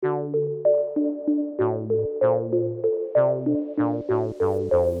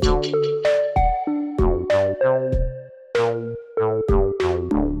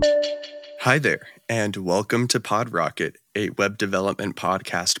Hi there, and welcome to PodRocket, a web development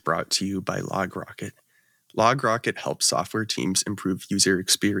podcast brought to you by LogRocket. LogRocket helps software teams improve user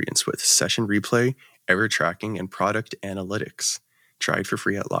experience with session replay, error tracking, and product analytics. Try it for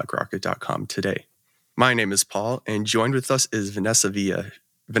free at logrocket.com today. My name is Paul, and joined with us is Vanessa Villa.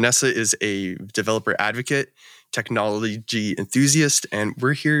 Vanessa is a developer advocate, technology enthusiast, and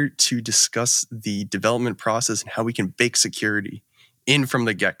we're here to discuss the development process and how we can bake security in from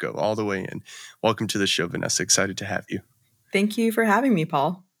the get-go, all the way in. Welcome to the show, Vanessa. Excited to have you. Thank you for having me,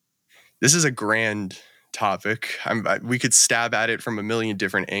 Paul. This is a grand topic. We could stab at it from a million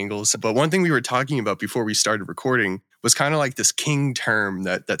different angles. But one thing we were talking about before we started recording was kind of like this king term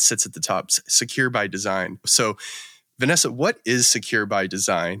that sits at the top, secure by design. So, Vanessa, what is secure by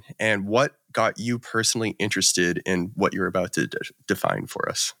design, and what got you personally interested in what you're about to define for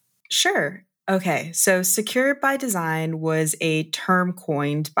us? Sure. Okay, so secure by design was a term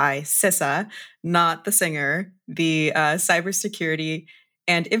coined by CISA, not the singer, the Cybersecurity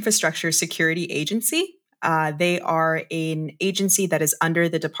and Infrastructure Security Agency. They are an agency that is under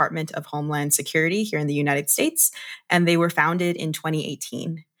the Department of Homeland Security here in the United States, and they were founded in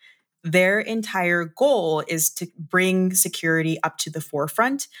 2018. Their entire goal is to bring security up to the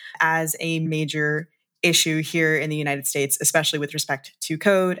forefront as a major issue here in the United States, especially with respect to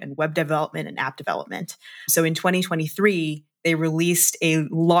code and web development and app development. So in 2023, they released a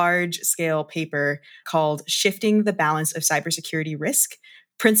large-scale paper called Shifting the Balance of Cybersecurity Risk,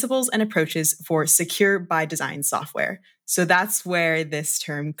 Principles and Approaches for Secure by Design Software. So that's where this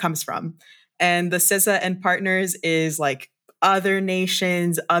term comes from. And the CISA and partners is like other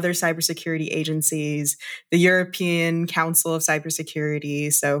nations, other cybersecurity agencies, the European Council of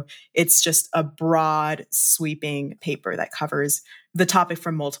Cybersecurity. So it's just a broad, sweeping paper that covers the topic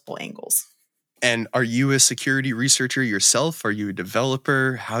from multiple angles. And are you a security researcher yourself? Are you a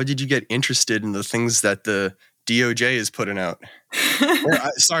developer? How did you get interested in the things that the DOJ is putting out?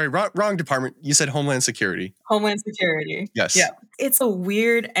 Sorry, wrong department. You said Homeland Security. Homeland Security. Yes. Yeah. It's a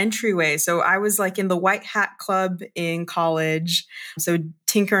weird entryway. So I was like in the White Hat Club in college. So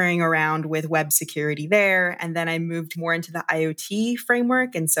tinkering around with web security there. And then I moved more into the IoT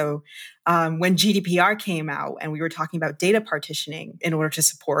framework. And so when GDPR came out and we were talking about data partitioning in order to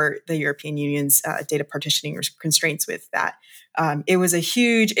support the European Union's data partitioning constraints with that, it was a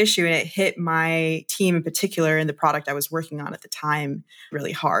huge issue, and it hit my team in particular and the product I was working on at the time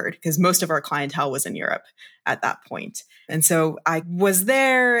really hard because most of our clientele was in Europe at that point. And so I was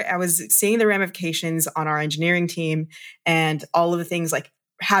there, I was seeing the ramifications on our engineering team and all of the things like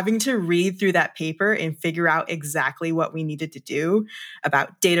having to read through that paper and figure out exactly what we needed to do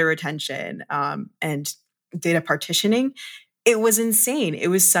about data retention and data partitioning. It was insane. It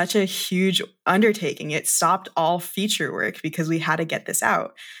was such a huge undertaking. It stopped all feature work because we had to get this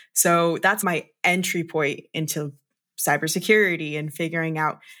out. So that's my entry point into cybersecurity and figuring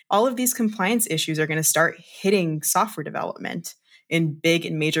out all of these compliance issues are going to start hitting software development in big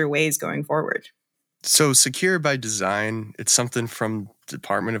and major ways going forward. So secure by design, it's something from the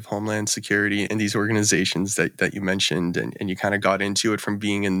Department of Homeland Security and these organizations that you mentioned, and you kind of got into it from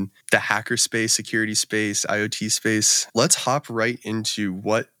being in the hacker space, security space, IoT space. Let's hop right into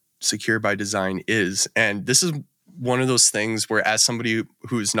what secure by design is. And this is one of those things where, as somebody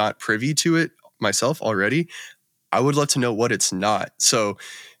who's not privy to it myself already, I would love to know what it's not. So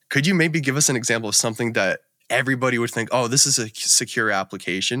could you maybe give us an example of something that everybody would think, oh, this is a secure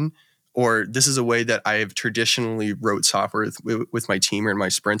application, or this is a way that I have traditionally wrote software with my team or in my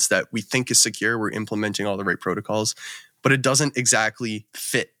sprints that we think is secure. We're implementing all the right protocols, but it doesn't exactly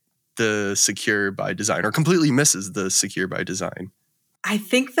fit the secure by design or completely misses the secure by design. I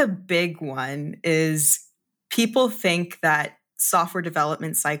think the big one is people think that software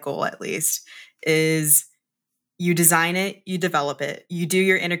development cycle, at least, is you design it, you develop it, you do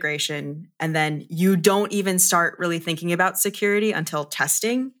your integration, and then you don't even start really thinking about security until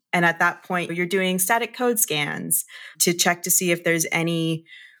testing. And at that point, you're doing static code scans to check to see if there's any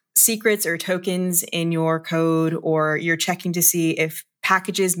secrets or tokens in your code, or you're checking to see if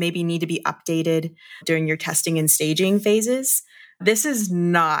packages maybe need to be updated during your testing and staging phases. This is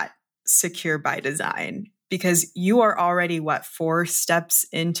not secure by design because you are already, 4 steps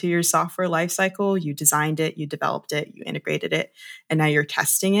into your software lifecycle. You designed it, you developed it, you integrated it, and now you're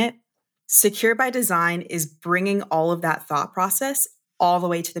testing it. Secure by design is bringing all of that thought process all the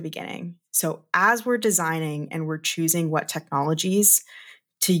way to the beginning. So as we're designing and we're choosing what technologies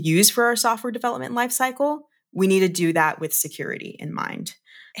to use for our software development lifecycle, we need to do that with security in mind.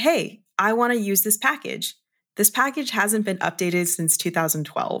 Hey, I want to use this package. This package hasn't been updated since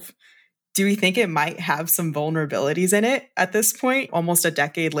 2012. Do we think it might have some vulnerabilities in it at this point, almost a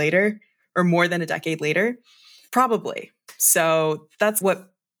decade later? or more than a decade later? Probably. So that's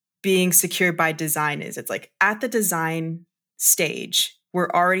what being secure by design is. It's like at the design stage, we're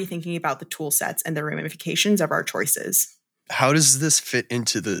already thinking about the tool sets and the ramifications of our choices. How does this fit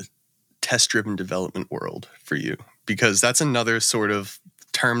into the test-driven development world for you? Because that's another sort of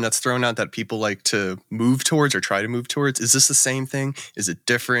term that's thrown out that people like to move towards or try to move towards. Is this the same thing? Is it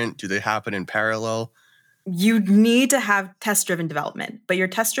different? Do they happen in parallel? You need to have test-driven development, but your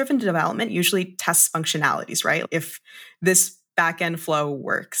test-driven development usually tests functionalities, right? If this backend flow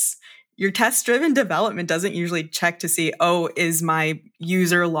works. Your test-driven development doesn't usually check to see, oh, is my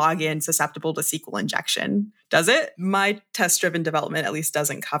user login susceptible to SQL injection? Does it? My test-driven development at least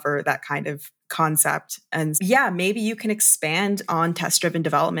doesn't cover that kind of concept. And yeah, maybe you can expand on test-driven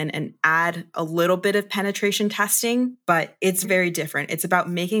development and add a little bit of penetration testing, but it's very different. It's about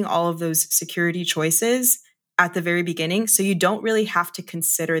making all of those security choices at the very beginning, so you don't really have to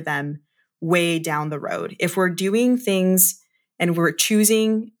consider them way down the road. If we're doing things and we're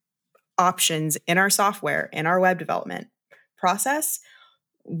choosing options in our software, in our web development process,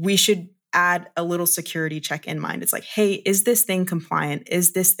 we should add a little security check in mind. It's like, hey, is this thing compliant?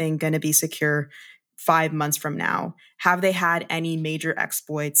 Is this thing going to be secure 5 months from now? Have they had any major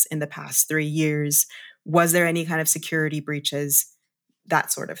exploits in the past 3 years? Was there any kind of security breaches?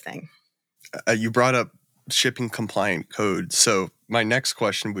 That sort of thing. You brought up shipping compliant code. So my next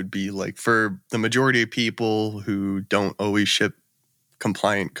question would be like, for the majority of people who don't always ship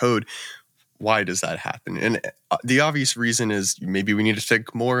compliant code, why does that happen? And the obvious reason is maybe we need to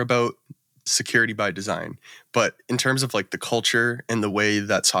think more about security by design. But in terms of like the culture and the way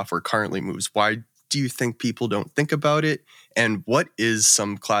that software currently moves, why do you think people don't think about it? And what is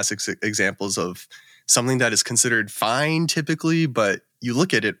some classic examples of something that is considered fine typically, but you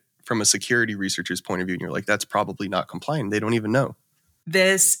look at it from a security researcher's point of view and you're like, that's probably not compliant. They don't even know.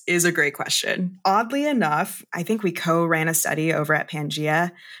 This is a great question. Oddly enough, I think we co-ran a study over at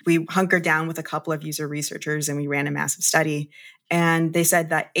Pangea. We hunkered down with a couple of user researchers and we ran a massive study. And they said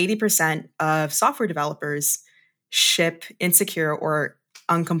that 80% of software developers ship insecure or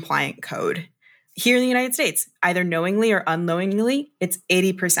uncompliant code. Here in the United States, either knowingly or unknowingly, it's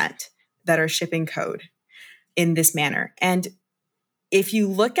 80% that are shipping code in this manner. And if you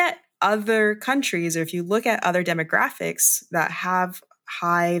look at other countries, or if you look at other demographics that have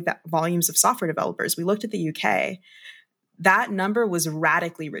high volumes of software developers, we looked at the UK, that number was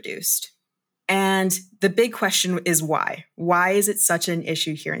radically reduced. And the big question is why? Why is it such an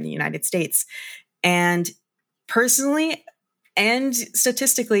issue here in the United States? And personally and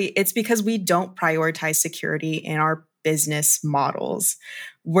statistically, it's because we don't prioritize security in our business models.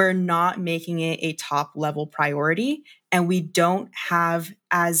 We're not making it a top level priority, and we don't have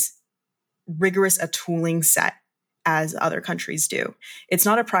as rigorous a tooling set as other countries do. It's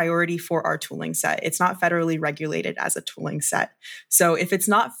not a priority for our tooling set. It's not federally regulated as a tooling set. So if it's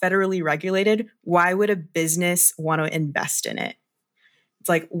not federally regulated, why would a business want to invest in it? It's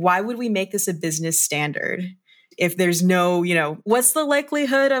like, why would we make this a business standard if there's no, what's the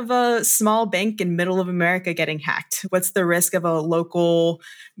likelihood of a small bank in middle of America getting hacked? What's the risk of a local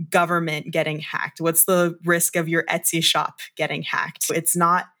government getting hacked? What's the risk of your Etsy shop getting hacked? It's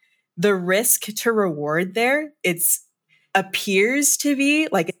not the risk to reward there. It's appears to be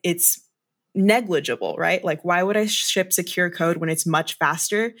like it's negligible, right? Like, why would I ship secure code when it's much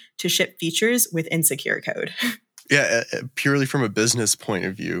faster to ship features with insecure code? Yeah, purely from a business point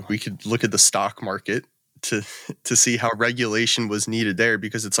of view, we could look at the stock market to see how regulation was needed there,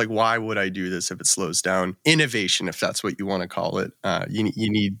 because it's like, why would I do this if it slows down innovation, if that's what you want to call it? You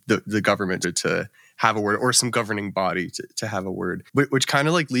need the government to have a word, or some governing body to have a word, which kind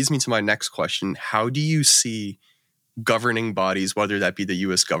of like leads me to my next question. How do you see governing bodies, whether that be the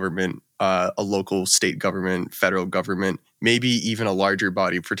US government, a local state government, federal government, maybe even a larger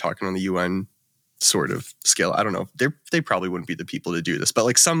body if we're talking on the UN sort of scale? I don't know. They probably wouldn't be the people to do this, but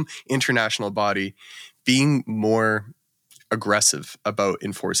like some international body being more aggressive about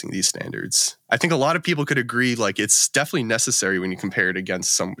enforcing these standards. I think a lot of people could agree, like, it's definitely necessary when you compare it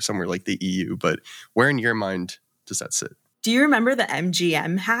against somewhere like the EU, but where in your mind does that sit? Do you remember the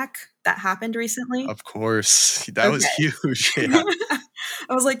MGM hack that happened recently? Of course. That was huge. Yeah.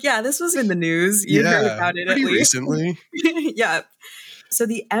 I was like, yeah, this was in the news. You heard about it at least. Recently. Yeah. So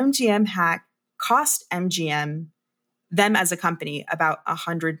the MGM hack cost MGM, them as a company, about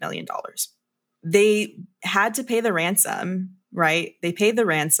 $100 million. They had to pay the ransom, right? They paid the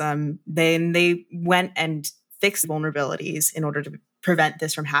ransom. Then they went and fixed vulnerabilities in order to prevent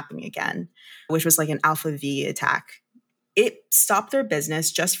this from happening again, which was like an Alpha V attack. It stopped their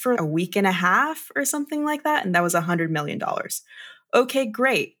business just for a week and a half or something like that. And that was $100 million. Okay,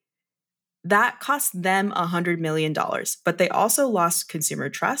 great. That cost them $100 million, but they also lost consumer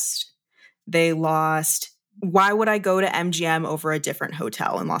trust. They lost, why would I go to MGM over a different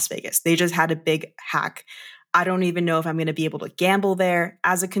hotel in Las Vegas? They just had a big hack. I don't even know if I'm going to be able to gamble there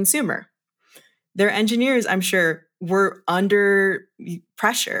as a consumer. Their engineers, I'm sure, were under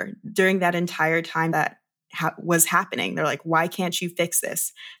pressure during that entire time that was happening. They're like, why can't you fix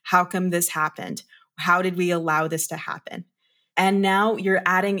this? How come this happened? How did we allow this to happen? And now you're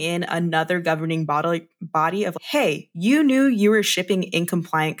adding in another governing body of, hey, you knew you were shipping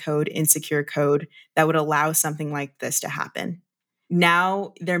incompliant code, insecure code that would allow something like this to happen.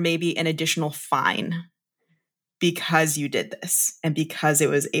 Now there may be an additional fine because you did this and because it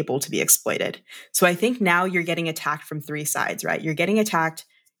was able to be exploited. So I think now you're getting attacked from three sides, right? You're getting attacked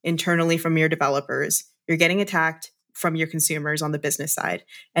internally from your developers. You're getting attacked from your consumers on the business side.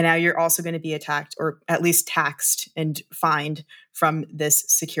 And now you're also going to be attacked, or at least taxed and fined, from this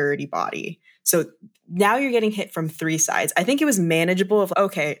security body. So now you're getting hit from three sides. I think it was manageable of,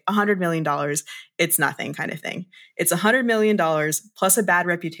 okay, $100 million, it's nothing kind of thing. It's $100 million plus a bad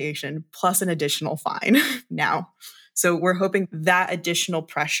reputation plus an additional fine now. So we're hoping that additional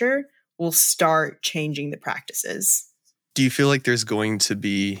pressure will start changing the practices. Do you feel like there's going to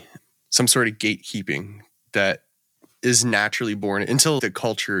be some sort of gatekeeping that is naturally born until the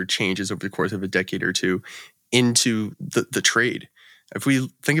culture changes over the course of a decade or two into the trade? If we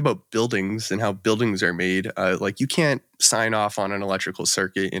think about buildings and how buildings are made, like you can't sign off on an electrical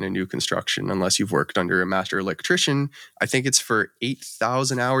circuit in a new construction unless you've worked under a master electrician. I think it's for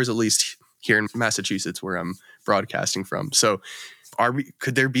 8,000 hours, at least here in Massachusetts, where I'm broadcasting from. So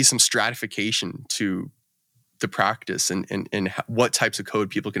could there be some stratification to the practice and what types of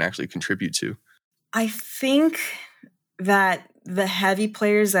code people can actually contribute to? I think that the heavy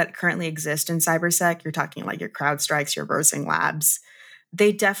players that currently exist in cybersec, you're talking like your CrowdStrikes, your Rosing Labs,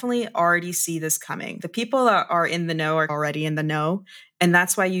 they definitely already see this coming. The people that are in the know are already in the know. And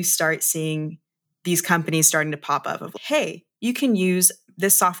that's why you start seeing these companies starting to pop up of, hey, you can use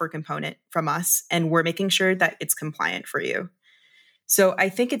this software component from us, and we're making sure that it's compliant for you. So I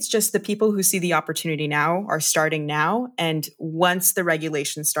think it's just the people who see the opportunity now are starting now. And once the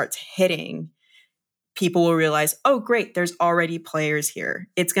regulation starts hitting, people will realize, oh, great, there's already players here.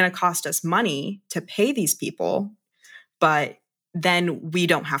 It's going to cost us money to pay these people, but then we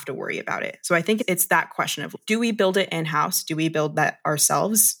don't have to worry about it. So I think it's that question of, do we build it in-house? Do we build that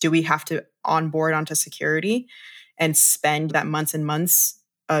ourselves? Do we have to onboard onto security and spend that months and months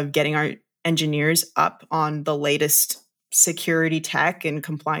of getting our engineers up on the latest security tech and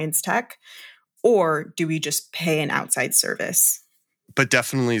compliance tech? Or do we just pay an outside service? But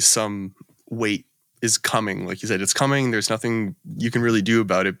definitely some weight is coming. Like you said, it's coming. There's nothing you can really do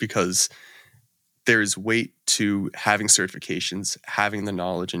about it because there's weight to having certifications, having the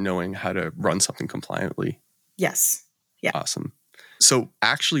knowledge and knowing how to run something compliantly. Yes. Yeah. Awesome. So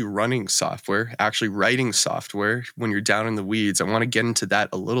actually running software, actually writing software when you're down in the weeds, I want to get into that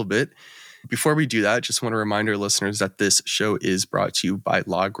a little bit. Before we do that, just want to remind our listeners that this show is brought to you by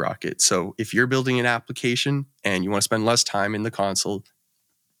LogRocket. So if you're building an application and you want to spend less time in the console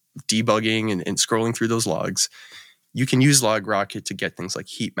debugging and scrolling through those logs, you can use LogRocket to get things like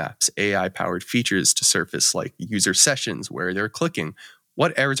heat maps, AI-powered features to surface, like user sessions, where they're clicking,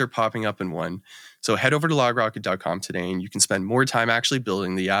 what errors are popping up in one. So head over to logrocket.com today and you can spend more time actually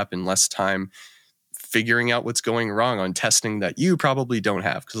building the app and less time figuring out what's going wrong on testing that you probably don't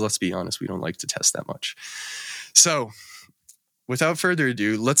have, because let's be honest, we don't like to test that much. So without further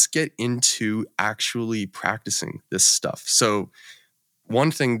ado, let's get into actually practicing this stuff. So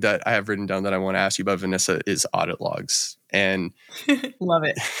one thing that I have written down that I want to ask you about, Vanessa, is audit logs. And love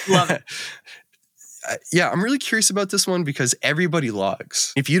it. Love it. Yeah, I'm really curious about this one because everybody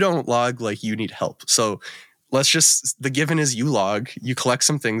logs. If you don't log, like, you need help. So the given is you log, you collect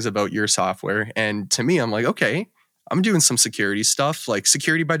some things about your software. And to me, I'm like, okay, I'm doing some security stuff, like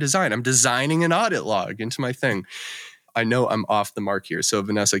security by design. I'm designing an audit log into my thing. I know I'm off the mark here. So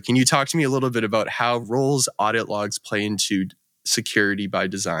Vanessa, can you talk to me a little bit about how roles audit logs play into security by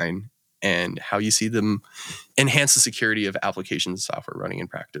design and how you see them enhance the security of applications and software running in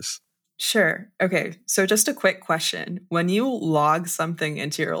practice? Sure. Okay. So just a quick question. When you log something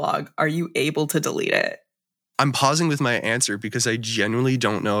into your log, are you able to delete it? I'm pausing with my answer because I genuinely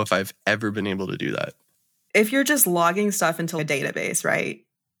don't know if I've ever been able to do that. If you're just logging stuff into a database, right?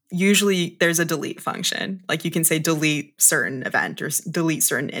 Usually there's a delete function. Like you can say delete certain event or delete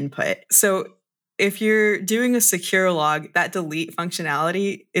certain input. So if you're doing a secure log, that delete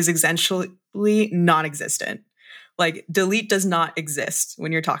functionality is essentially non-existent. Like delete does not exist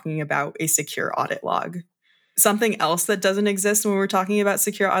when you're talking about a secure audit log. Something else that doesn't exist when we're talking about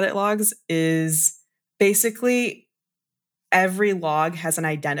secure audit logs is basically every log has an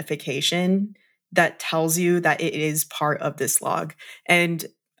identification that tells you that it is part of this log. And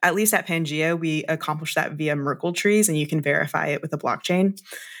at least at Pangea, we accomplish that via Merkle trees, and you can verify it with a blockchain.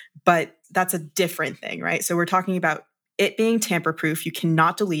 But that's a different thing, right? So we're talking about it being tamper-proof. You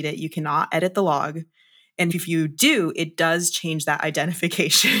cannot delete it. You cannot edit the log. And if you do, it does change that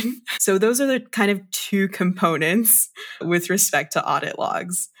identification. So those are the kind of two components with respect to audit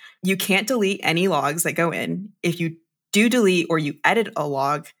logs. You can't delete any logs that go in. If you do delete or you edit a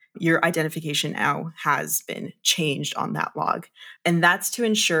log, your identification now has been changed on that log. And that's to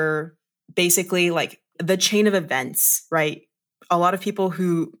ensure basically like the chain of events, right? A lot of people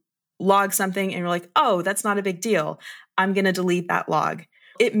who log something and you're like, oh, that's not a big deal. I'm going to delete that log.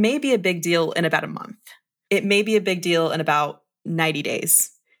 It may be a big deal in about a month. It may be a big deal in about 90 days.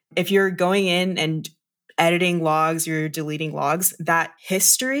 If you're going in and editing logs, you're deleting logs, that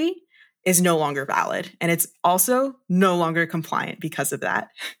history is no longer valid. And it's also no longer compliant because of that.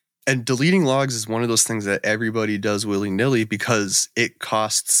 And deleting logs is one of those things that everybody does willy-nilly because it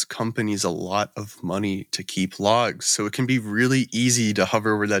costs companies a lot of money to keep logs. So it can be really easy to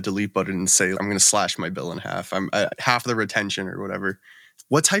hover over that delete button and say, I'm going to slash my bill in half. I'm at half the retention or whatever.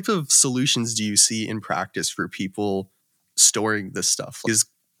 What type of solutions do you see in practice for people storing this stuff? Is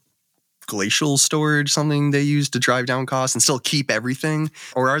glacial storage something they use to drive down costs and still keep everything?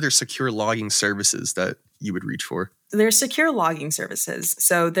 Or are there secure logging services that you would reach for? There's secure logging services.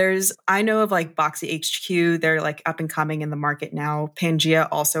 So I know of like Boxy HQ. They're like up and coming in the market now. Pangea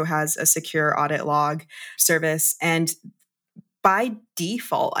also has a secure audit log service. And by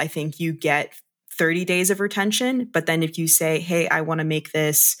default, I think you get 30 days of retention. But then if you say, hey, I want to make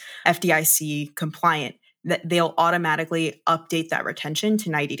this FDIC compliant, that they'll automatically update that retention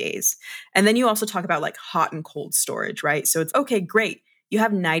to 90 days. And then you also talk about like hot and cold storage, right? So it's okay, great. You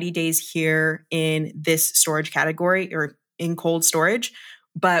have 90 days here in this storage category or in cold storage,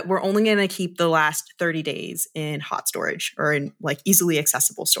 but we're only going to keep the last 30 days in hot storage or in like easily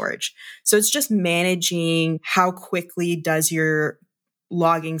accessible storage. So it's just managing how quickly does your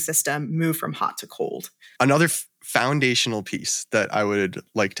logging system move from hot to cold. Another foundational piece that I would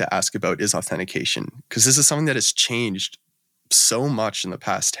like to ask about is authentication, because this is something that has changed so much in the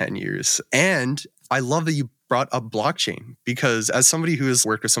past 10 years. And I love that you brought up blockchain, because as somebody who has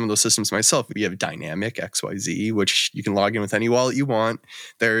worked with some of those systems myself, we have dynamic XYZ, which you can log in with any wallet you want.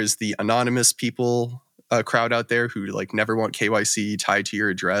 There's the anonymous people crowd out there who like never want KYC tied to your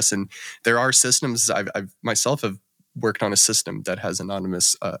address. And there are systems I've myself have worked on a system that has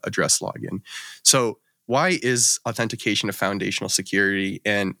anonymous address login. So why is authentication a foundational security?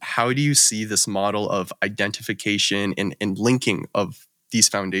 And how do you see this model of identification and linking of these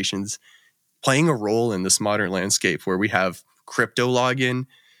foundations playing a role in this modern landscape where we have crypto login,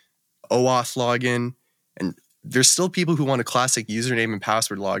 OAuth login, and there's still people who want a classic username and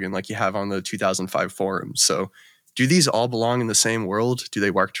password login like you have on the 2005 forums. So do these all belong in the same world? Do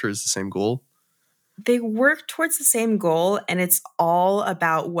they work towards the same goal? They work towards the same goal, and it's all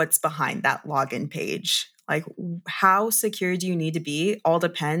about what's behind that login page. Like how secure do you need to be all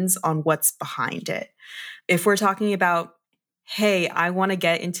depends on what's behind it. If we're talking about, hey, I want to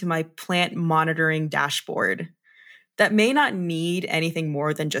get into my plant monitoring dashboard, that may not need anything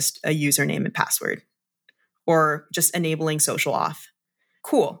more than just a username and password or just enabling social auth.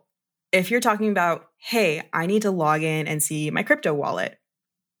 Cool. If you're talking about, hey, I need to log in and see my crypto wallet.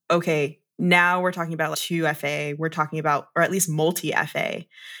 Okay, now we're talking about 2FA. We're talking about, or at least multi-FA,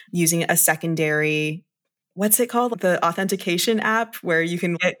 using a secondary, what's it called? The authentication app where you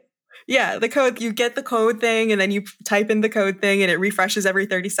can get, the code, you get the code thing and then you type in the code thing and it refreshes every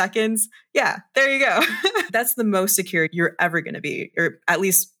 30 seconds. Yeah, there you go. That's the most secure you're ever going to be, or at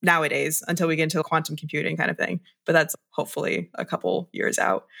least nowadays until we get into quantum computing kind of thing. But that's hopefully a couple years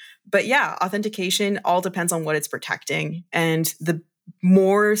out. But yeah, authentication all depends on what it's protecting. And the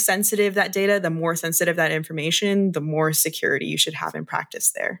more sensitive that data, the more sensitive that information, the more security you should have in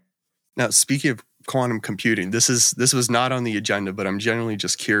practice there. Now, speaking of quantum computing, this was not on the agenda, but I'm generally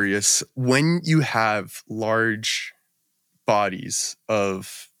just curious. When you have large bodies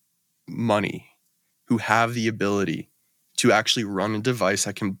of money who have the ability to actually run a device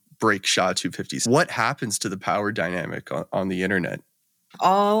that can break SHA-256, what happens to the power dynamic on the internet?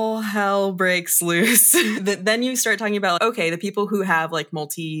 All hell breaks loose. Then you start talking about, okay, the people who have like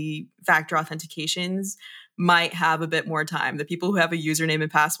multi-factor authentications might have a bit more time. The people who have a username and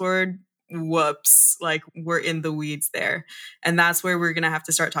password, whoops, like we're in the weeds there. And that's where we're going to have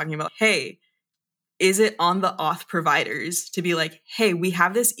to start talking about, hey, is it on the auth providers to be like, hey, we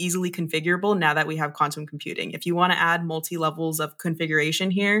have this easily configurable now that we have quantum computing. If you want to add multi-levels of configuration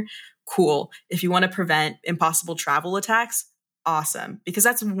here, cool. If you want to prevent impossible travel attacks, awesome. Because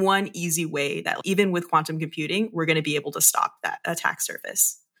that's one easy way that even with quantum computing, we're going to be able to stop that attack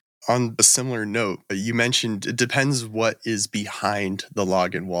surface. On a similar note, you mentioned it depends what is behind the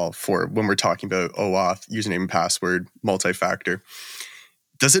login wall for when we're talking about OAuth, username and password, multi-factor.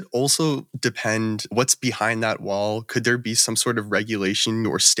 Does it also depend what's behind that wall? Could there be some sort of regulation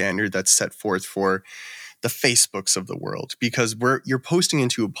or standard that's set forth for the Facebooks of the world? Because you're posting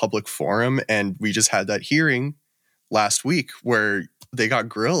into a public forum, and we just had that hearing last week where they got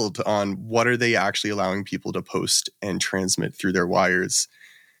grilled on what are they actually allowing people to post and transmit through their wires.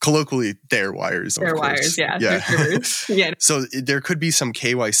 Colloquially, their wires. Their wires, yeah. Yeah. So there could be some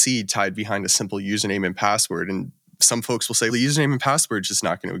KYC tied behind a simple username and password. And some folks will say the username and password is just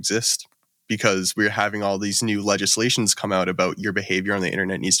not going to exist because we're having all these new legislations come out about your behavior on the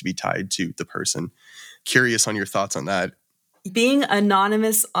internet needs to be tied to the person. Curious on your thoughts on that. Being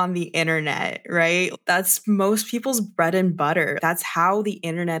anonymous on the internet, right? That's most people's bread and butter. That's how the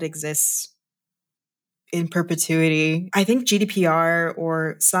internet exists in perpetuity. I think GDPR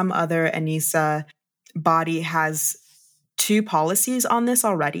or some other ANISA body has two policies on this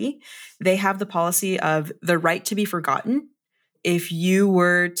already. They have the policy of the right to be forgotten. If you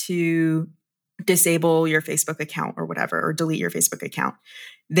were to disable your Facebook account or whatever, or delete your Facebook account,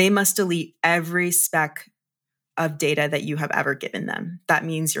 they must delete every speck of data that you have ever given them. That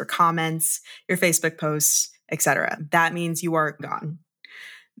means your comments, your Facebook posts, etc. That means you are gone.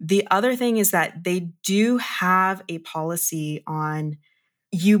 The other thing is that they do have a policy on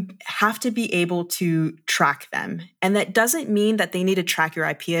you have to be able to track them. And that doesn't mean that they need to track your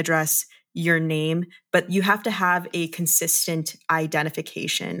IP address, your name, but you have to have a consistent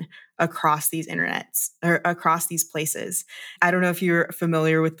identification across these internets or across these places. I don't know if you're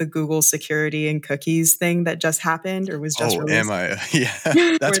familiar with the Google security and cookies thing that just happened or was just released. Am I?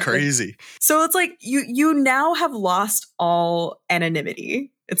 Yeah, that's crazy. So it's like you now have lost all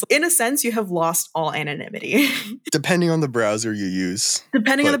anonymity. It's in a sense you have lost all anonymity. Depending on the browser you use.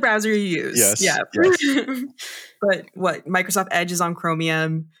 Depending on the browser you use. Yes. Yeah. Yes. But what Microsoft Edge is on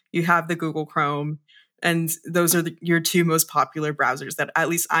Chromium, you have the Google Chrome, and those are your two most popular browsers that at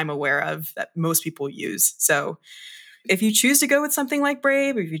least I'm aware of that most people use. So if you choose to go with something like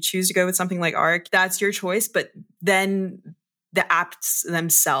Brave, if you choose to go with something like Arc, that's your choice. But then the apps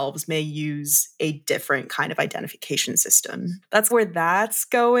themselves may use a different kind of identification system. That's where that's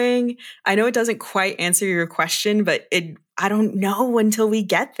going. I know it doesn't quite answer your question, but I don't know until we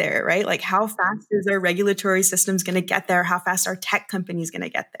get there, right? Like how fast is our regulatory systems going to get there? How fast are tech companies going to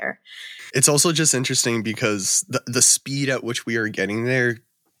get there? It's also just interesting because the speed at which we are getting there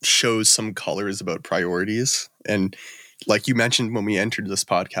shows some colors about priorities. And like you mentioned when we entered this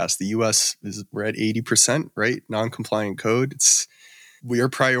podcast, the US we're at 80%, right? Non-compliant code. We are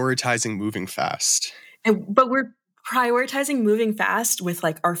prioritizing moving fast. But we're prioritizing moving fast with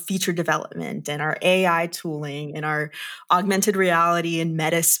like our feature development and our AI tooling and our augmented reality and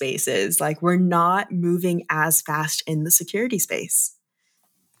meta spaces. Like we're not moving as fast in the security space.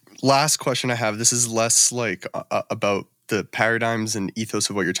 Last question I have. This is less like about the paradigms and ethos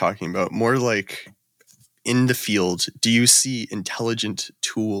of what you're talking about. More like in the field, do you see intelligent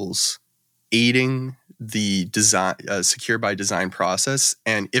tools aiding the design, secure by design process?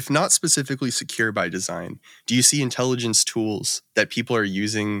 And if not specifically secure by design, do you see intelligence tools that people are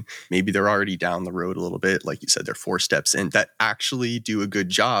using? Maybe they're already down the road a little bit. Like you said, they're 4 steps in that actually do a good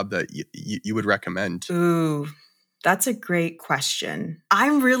job that you would recommend. Ooh, that's a great question.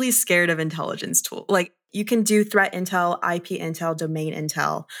 I'm really scared of intelligence tools. Like you can do threat intel, IP intel, domain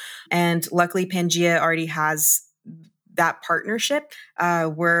intel. And luckily Pangea already has that partnership.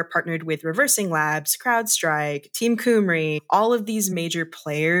 We're partnered with Reversing Labs, CrowdStrike, Team Kumri, all of these major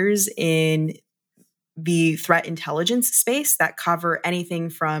players in the threat intelligence space that cover anything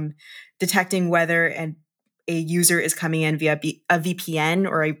from detecting whether a user is coming in via a VPN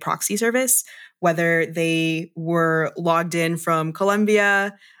or a proxy service, whether they were logged in from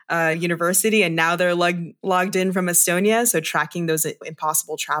Columbia University and now they're logged in from Estonia, so tracking those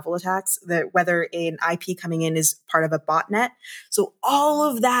impossible travel attacks, that whether an IP coming in is part of a botnet. So all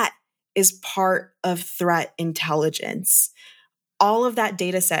of that is part of threat intelligence. All of that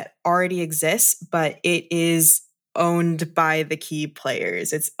data set already exists, but it is owned by the key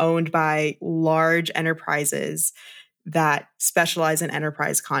players. It's owned by large enterprises that specialize in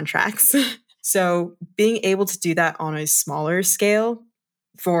enterprise contracts. So being able to do that on a smaller scale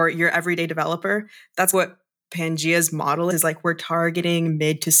for your everyday developer, that's what Pangea's model is like. We're targeting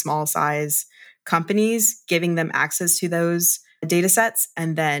mid to small size companies, giving them access to those data sets,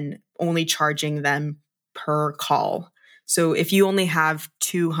 and then only charging them per call. So if you only have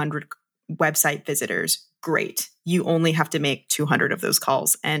 200 website visitors, great. You only have to make 200 of those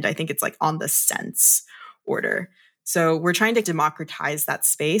calls. And I think it's like on the cents order. So we're trying to democratize that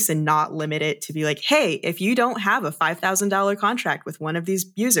space and not limit it to be like, hey, if you don't have a $5,000 contract with one of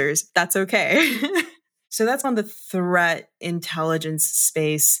these users, that's okay. So that's on the threat intelligence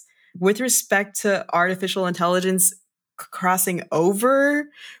space. With respect to artificial intelligence crossing over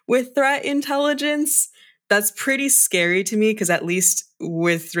with threat intelligence, that's pretty scary to me because at least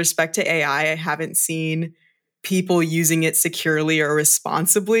with respect to AI, I haven't seen people using it securely or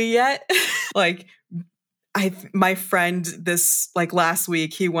responsibly yet. Like my friend this like last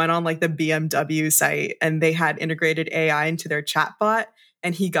week, he went on like the BMW site and they had integrated AI into their chatbot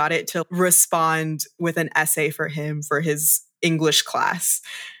and he got it to respond with an essay for him for his English class.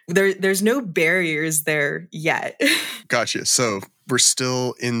 There's no barriers there yet. Gotcha. So we're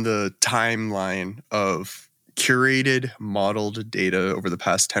still in the timeline of curated, modeled data over the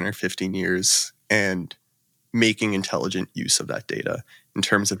past 10 or 15 years and making intelligent use of that data in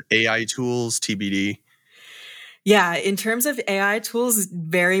terms of AI tools, TBD. Yeah, in terms of AI tools,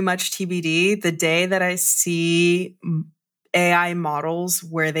 very much TBD. The day that I see AI models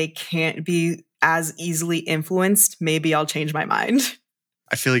where they can't be as easily influenced, maybe I'll change my mind.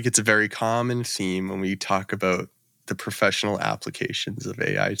 I feel like it's a very common theme when we talk about the professional applications of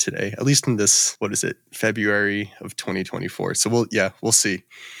AI today, at least in this, February of 2024. So we'll see.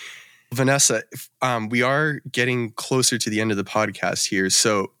 Vanessa, we are getting closer to the end of the podcast here.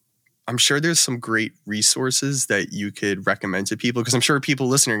 So I'm sure there's some great resources that you could recommend to people, because I'm sure people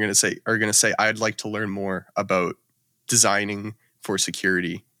listening are going to say, I'd like to learn more about designing for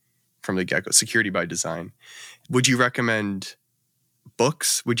security from the get-go, security by design. Would you recommend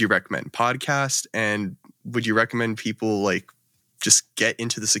books? Would you recommend podcasts? And would you recommend people like just get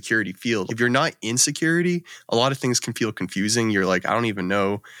into the security field? If you're not in security, a lot of things can feel confusing. You're like, I don't even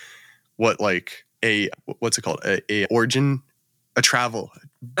know what like a origin, a travel.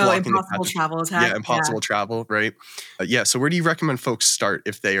 Impossible travel attack. Yeah, impossible travel, right? So where do you recommend folks start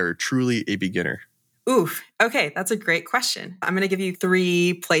if they are truly a beginner? Oof. Okay, that's a great question. I'm going to give you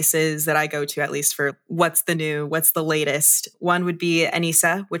 3 places that I go to, at least for what's the new, what's the latest. One would be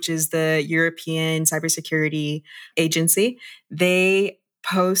ENISA, which is the European Cybersecurity Agency. They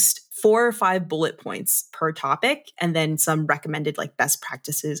post 4 or 5 bullet points per topic and then some recommended like best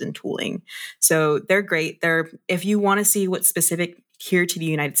practices and tooling. So they're great. If you want to see what's specific here to the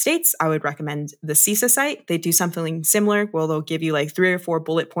United States, I would recommend the CISA site. They do something similar where they'll give you like 3 or 4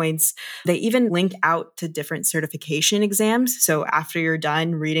 bullet points. They even link out to different certification exams. So after you're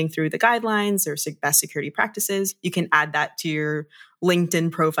done reading through the guidelines or best security practices, you can add that to your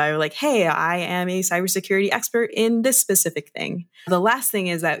LinkedIn profile, like, hey, I am a cybersecurity expert in this specific thing. The last thing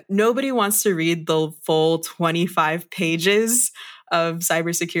is that nobody wants to read the full 25 pages of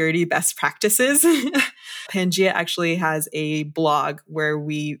cybersecurity best practices. Pangea actually has a blog where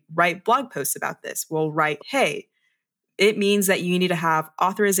we write blog posts about this. We'll write, hey, it means that you need to have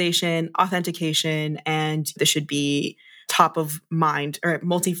authorization, authentication, and this should be top of mind or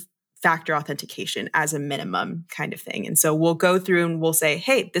multi-factor authentication as a minimum kind of thing. And so we'll go through and we'll say,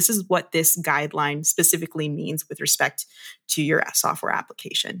 hey, this is what this guideline specifically means with respect to your software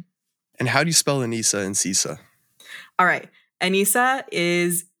application. And how do you spell ENISA and CISA? All right. ENISA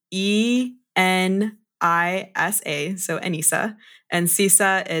is ENISA, so ENISA, and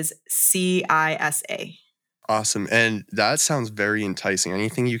CISA is CISA. Awesome. And that sounds very enticing.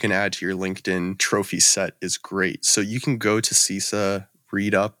 Anything you can add to your LinkedIn trophy set is great. So you can go to CISA,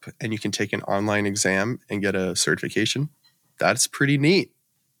 read up, and you can take an online exam and get a certification. That's pretty neat.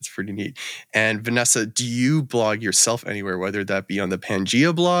 It's pretty neat. And Vanessa, do you blog yourself anywhere, whether that be on the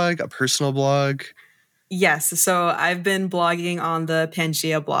Pangea blog, a personal blog? Yes. So I've been blogging on the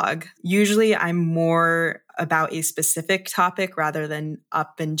Pangea blog. Usually I'm more about a specific topic rather than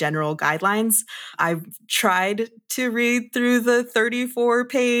up in general guidelines. I've tried to read through the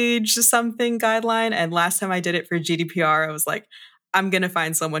 34-page something guideline. And last time I did it for GDPR, I was like, I'm going to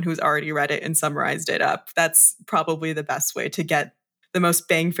find someone who's already read it and summarized it up. That's probably the best way to get the most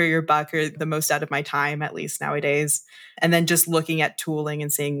bang for your buck or the most out of my time, at least nowadays. And then just looking at tooling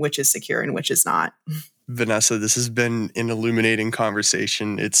and seeing which is secure and which is not. Vanessa, this has been an illuminating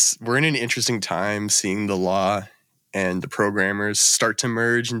conversation. We're in an interesting time seeing the law and the programmers start to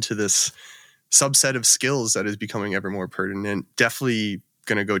merge into this subset of skills that is becoming ever more pertinent. Definitely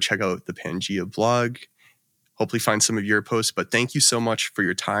going to go check out the Pangea blog. Hopefully find some of your posts. But thank you so much for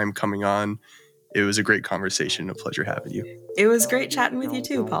your time coming on. It was a great conversation. A pleasure having you. It was great chatting with you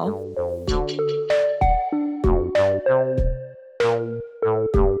too, Paul.